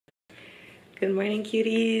Good morning,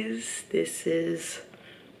 cuties. This is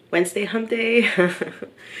Wednesday hump day.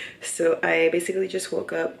 So I basically just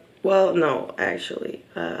woke up. Well, no, actually,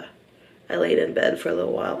 I laid in bed for a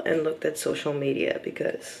little while and looked at social media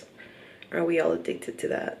because are we all addicted to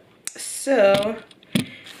that? So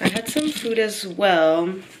I had some food as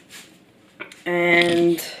well,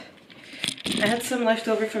 and I had some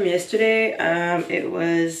leftover from yesterday. It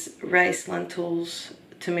was rice, lentils,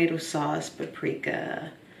 tomato sauce,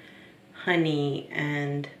 paprika, honey,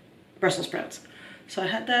 and Brussels sprouts. So I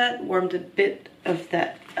had that, warmed a bit of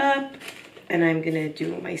that up, and I'm gonna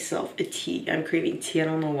do myself a tea. I'm craving tea, I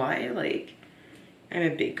don't know why. Like, I'm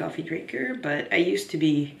a big coffee drinker, but I used to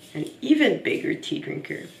be an even bigger tea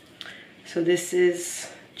drinker. So this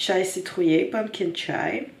is chai citrouille, pumpkin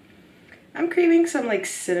chai. I'm craving some like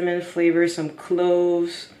cinnamon flavor, some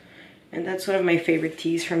cloves, and that's one of my favorite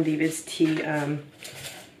teas from David's Tea.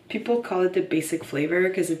 People call it the basic flavor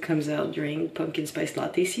because it comes out during pumpkin spice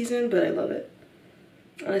latte season, but I love it.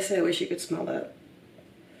 Honestly, I wish you could smell that.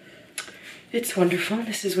 It's wonderful.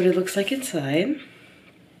 This is what it looks like inside.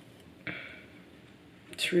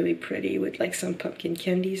 It's really pretty with like some pumpkin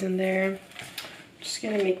candies in there. Just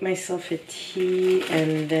gonna make myself a tea,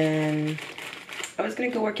 and then I was gonna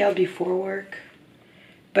go work out before work,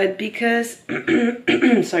 but because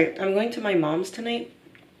sorry, I'm going to my mom's tonight,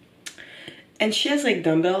 and she has like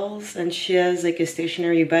dumbbells, and she has like a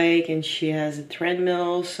stationary bike, and she has a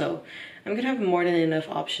treadmill, so I'm gonna have more than enough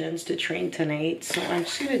options to train tonight. So I'm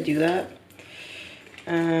just gonna do that.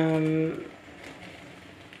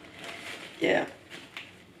 Yeah,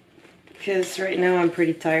 because right now I'm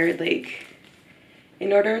pretty tired. Like,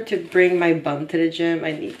 in order to bring my bum to the gym,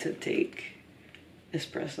 I need to take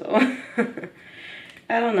espresso.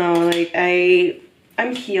 I don't know, like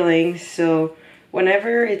I'm healing, so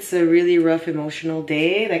whenever it's a really rough emotional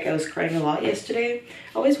day, like I was crying a lot yesterday,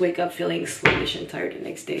 I always wake up feeling sluggish and tired the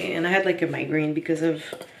next day, and I had like a migraine because of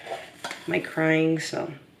my crying.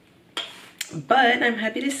 So, but I'm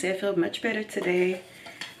happy to say I feel much better today.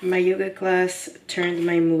 My yoga class turned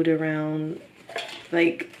my mood around.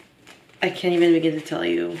 Like, I can't even begin to tell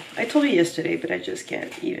you. I told you yesterday, but I just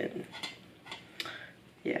can't even.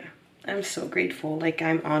 Yeah, I'm so grateful. Like,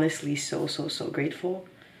 I'm honestly so grateful.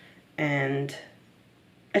 And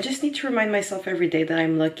I just need to remind myself every day that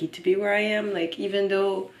I'm lucky to be where I am. Like, even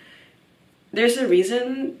though there's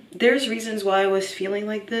reasons why I was feeling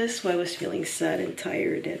like this, why I was feeling sad and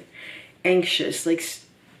tired and anxious, like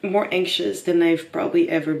more anxious than I've probably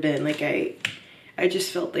ever been. Like, I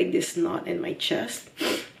just felt like this knot in my chest.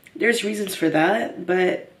 There's reasons for that,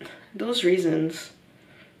 but those reasons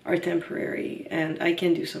are temporary, and I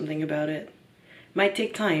can do something about it. Might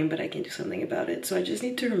take time, but I can do something about it. So I just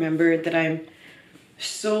need to remember that I'm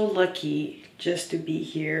so lucky just to be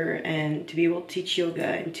here and to be able to teach yoga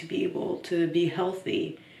and to be able to be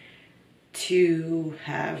healthy, to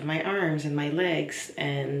have my arms and my legs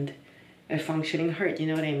and a functioning heart. You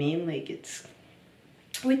know what I mean? Like,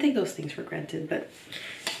 we take those things for granted, but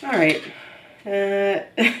all right.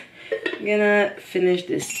 I'm gonna finish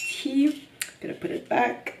this tea. Gonna put it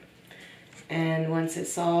back, and once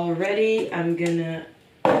it's all ready, I'm gonna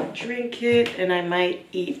drink it, and I might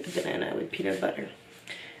eat a banana with peanut butter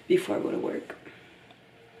before I go to work.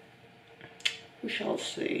 We shall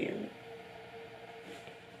see.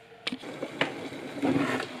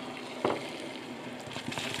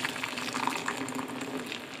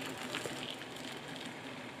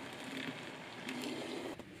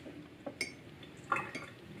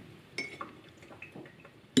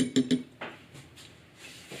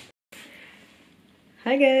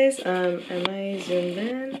 Hi guys, am I zoomed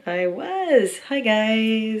in? I was. Hi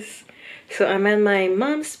guys. So I'm at my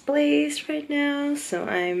mom's place right now. So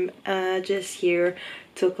I'm just here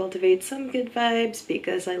to cultivate some good vibes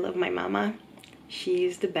because I love my mama.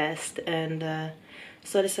 She's the best, and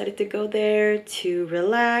so I decided to go there to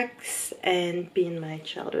relax and be in my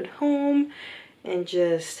childhood home and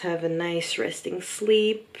just have a nice resting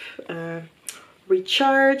sleep,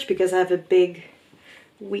 recharge, because I have a big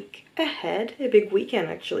week ahead, a big weekend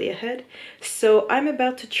actually ahead. So I'm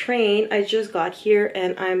about to train. I just got here,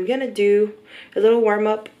 and I'm gonna do a little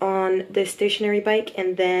warm-up on the stationary bike,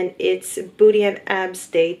 and then it's booty and abs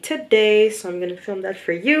day today, so I'm gonna film that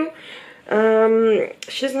for you.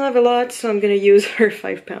 She doesn't have a lot, so I'm gonna use her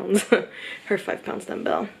 5 pounds her 5 pounds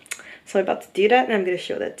dumbbell. So I'm about to do that, and I'm going to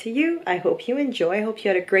show that to you. I hope you enjoy. I hope you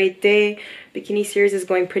had a great day. Bikini series is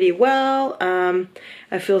going pretty well.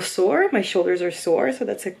 I feel sore. My shoulders are sore, so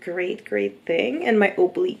that's a great thing. And my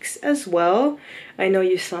obliques as well. I know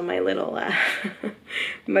you saw my little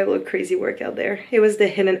crazy workout there. It was the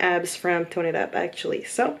hidden abs from Tone It Up, actually.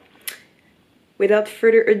 So without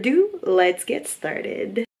further ado, let's get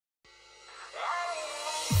started.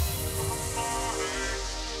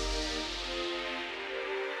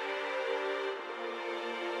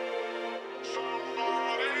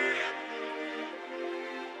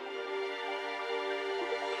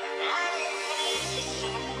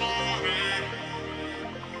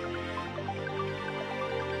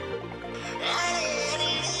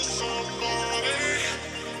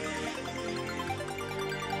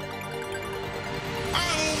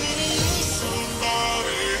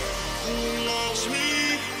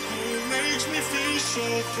 So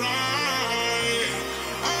fly,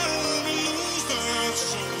 I don't wanna lose that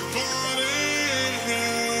somebody.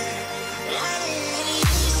 I don't wanna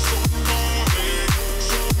lose somebody,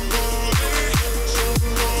 somebody,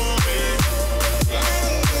 somebody. I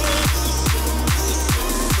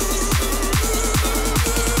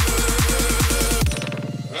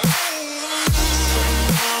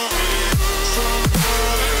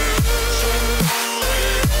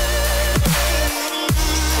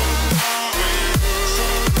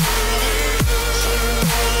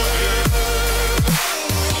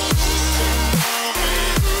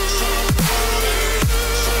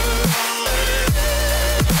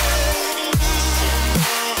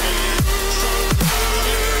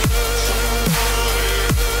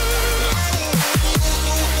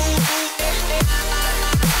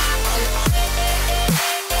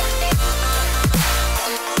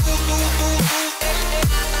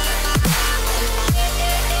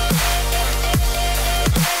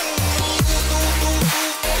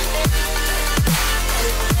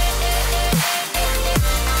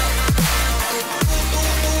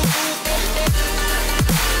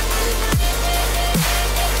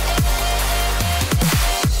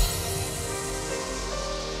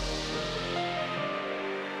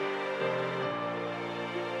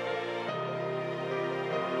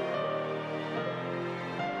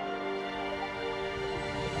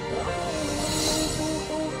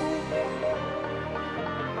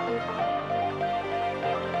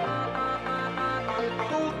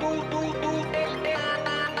don't wanna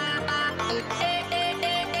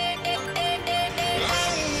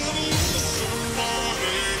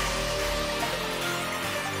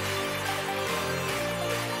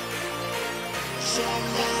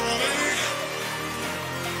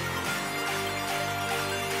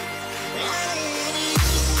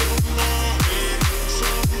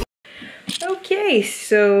Okay,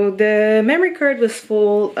 so the memory card was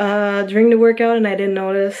full during the workout and I didn't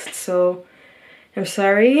notice, so I'm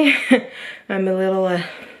sorry. I'm a little,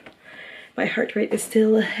 my heart rate is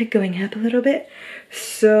still going up a little bit.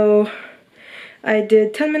 So I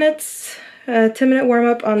did 10 minutes, 10-minute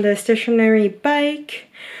warm-up on the stationary bike,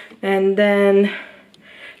 and then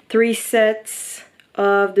 3 sets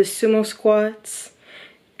of the sumo squats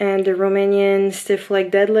and the Romanian stiff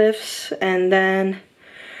leg deadlifts, and then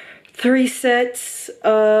 3 sets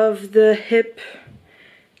of the hip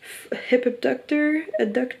abductor,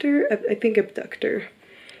 I think abductor.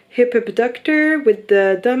 Hip abductor with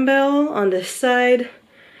the dumbbell on the side,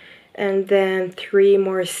 and then 3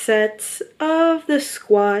 more sets of the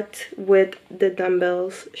squat with the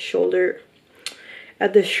dumbbells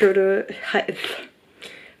at the shoulder height.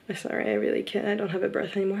 Sorry, I really can't, I don't have a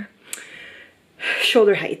breath anymore.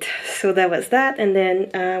 Shoulder height. So that was that, and then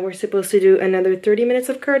we're supposed to do another 30 minutes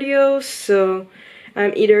of cardio, so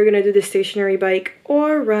I'm either gonna do the stationary bike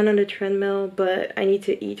or run on the treadmill, but I need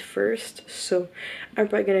to eat first, so I'm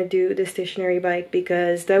probably gonna do the stationary bike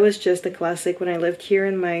because that was just a classic when I lived here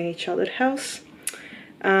in my childhood house.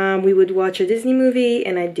 We would watch a Disney movie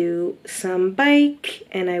and I'd do some bike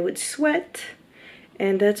and I would sweat,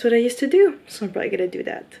 and that's what I used to do, so I'm probably gonna do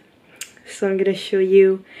that. So I'm gonna show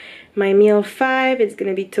you my meal 5. It's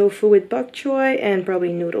gonna be tofu with bok choy and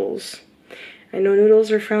probably noodles. I know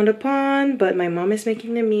noodles are frowned upon, but my mom is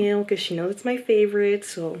making the meal because she knows it's my favorite,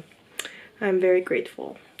 so I'm very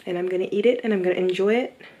grateful. And I'm gonna eat it and I'm gonna enjoy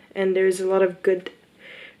it. And there's a lot of good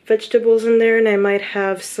vegetables in there, and I might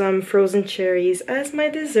have some frozen cherries as my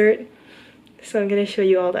dessert. So I'm gonna show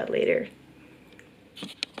you all that later.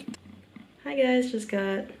 Hi guys, just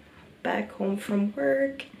got back home from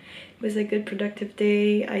work. It was a good productive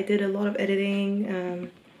day. I did a lot of editing,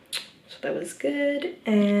 so that was good.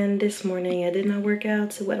 And this morning I did not work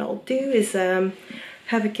out, so what I'll do is have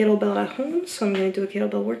a kettlebell at home. So I'm gonna do a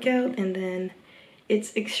kettlebell workout, and then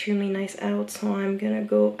it's extremely nice out, so I'm gonna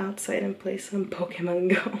go outside and play some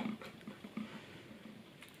Pokemon Go.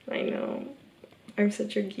 I know, I'm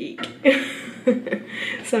such a geek.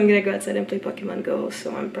 So I'm gonna go outside and play Pokemon Go,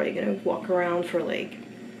 so I'm probably gonna walk around for like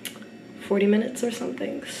 40 minutes or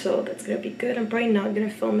something, so that's gonna be good. I'm probably not gonna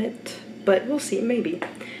film it, but we'll see, maybe.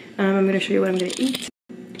 I'm gonna show you what I'm gonna eat.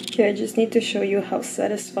 Okay, I just need to show you how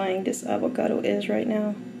satisfying this avocado is right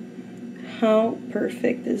now. How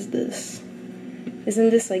perfect is this? Isn't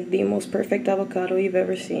this like the most perfect avocado you've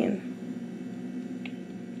ever seen?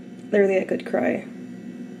 Literally, I could cry.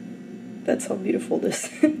 That's how beautiful this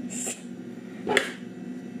is.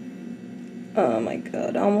 Oh my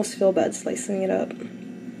god, I almost feel bad slicing it up.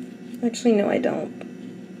 Actually, no, I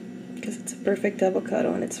don't. Because it's a perfect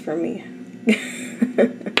avocado and it's for me.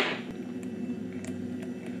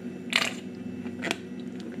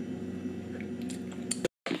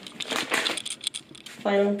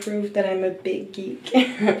 Final proof that I'm a big geek.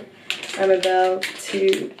 I'm about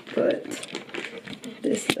to put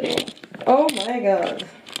this little... Oh my god.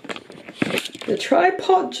 The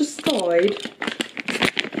tripod just died.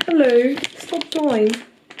 Hello, stop dying.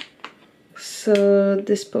 So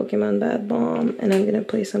this Pokemon Bath Bomb, and I'm gonna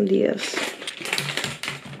play some DS.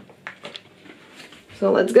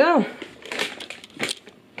 So let's go.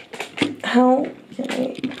 How can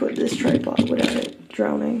I put this tripod without it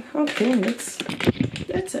drowning? Okay,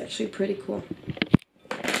 that's actually pretty cool.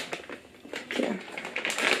 Okay.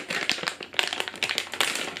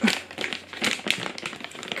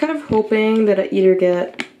 Kind of hoping that I either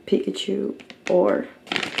get Pikachu or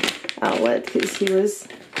Owlet, because he was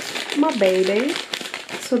my baby.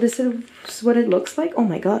 So this is what it looks like. Oh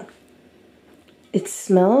my god. It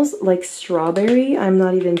smells like strawberry. I'm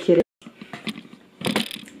not even kidding.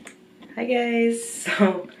 Hi guys.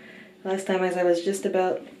 So last time as I was just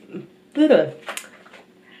about...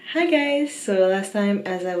 Hi guys. So last time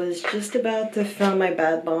as I was just about to film my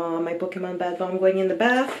bath bomb, my Pokemon bath bomb going in the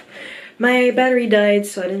bath, my battery died,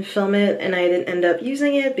 so I didn't film it, and I didn't end up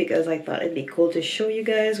using it because I thought it'd be cool to show you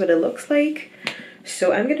guys what it looks like.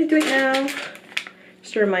 So I'm gonna do it now.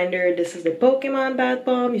 Just a reminder, this is the Pokemon bath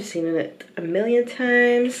bomb. You've seen it a million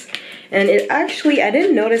times. And it actually, I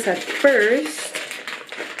didn't notice at first,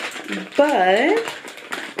 but,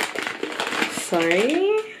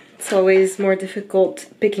 sorry, it's always more difficult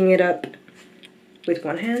picking it up with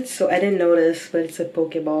one hand, so I didn't notice, but it's a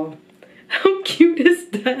Pokeball. How cute is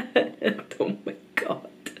that? Oh my god.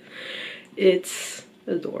 It's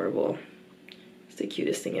adorable. It's the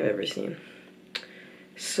cutest thing I've ever seen.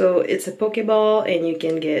 So it's a Pokeball, and you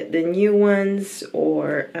can get the new ones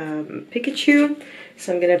or Pikachu.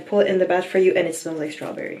 So I'm gonna pull it in the bath for you, and it smells like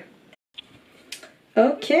strawberry.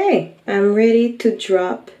 Okay, I'm ready to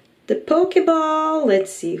drop the Pokeball.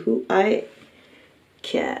 Let's see who I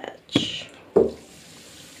catch.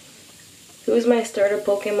 Who's my starter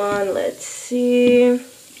Pokemon? Let's see.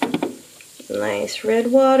 Nice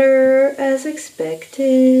red water, as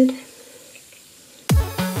expected.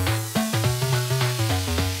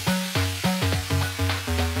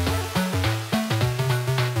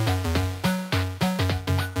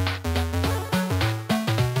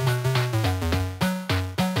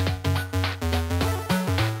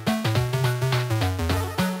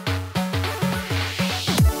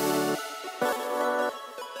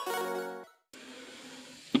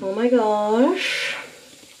 Oh my gosh.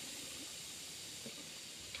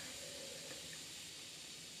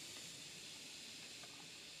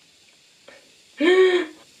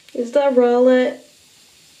 Is that Rowlet?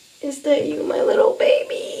 Is that you, my little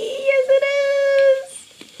baby? Yes, it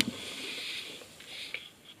is.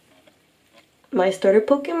 My starter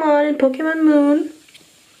Pokemon in Pokemon Moon.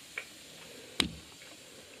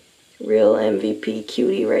 Real MVP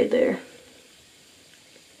cutie right there.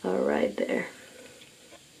 All right there.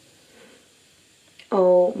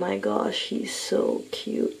 Oh my gosh, he's so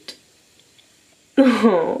cute.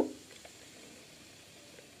 Oh,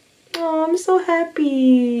 oh, I'm so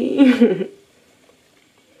happy.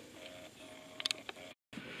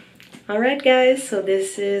 Alright guys, so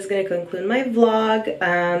this is gonna conclude my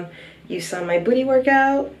vlog. You saw my booty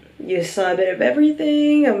workout. You saw a bit of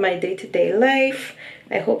everything of my day-to-day life.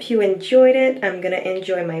 I hope you enjoyed it. I'm gonna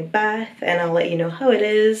enjoy my bath and I'll let you know how it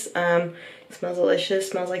is. It smells delicious,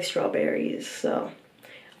 smells like strawberries, so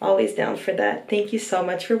always down for that. Thank you so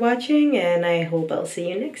much for watching, and I hope I'll see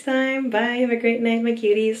you next time. Bye, have a great night, my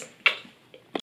cuties.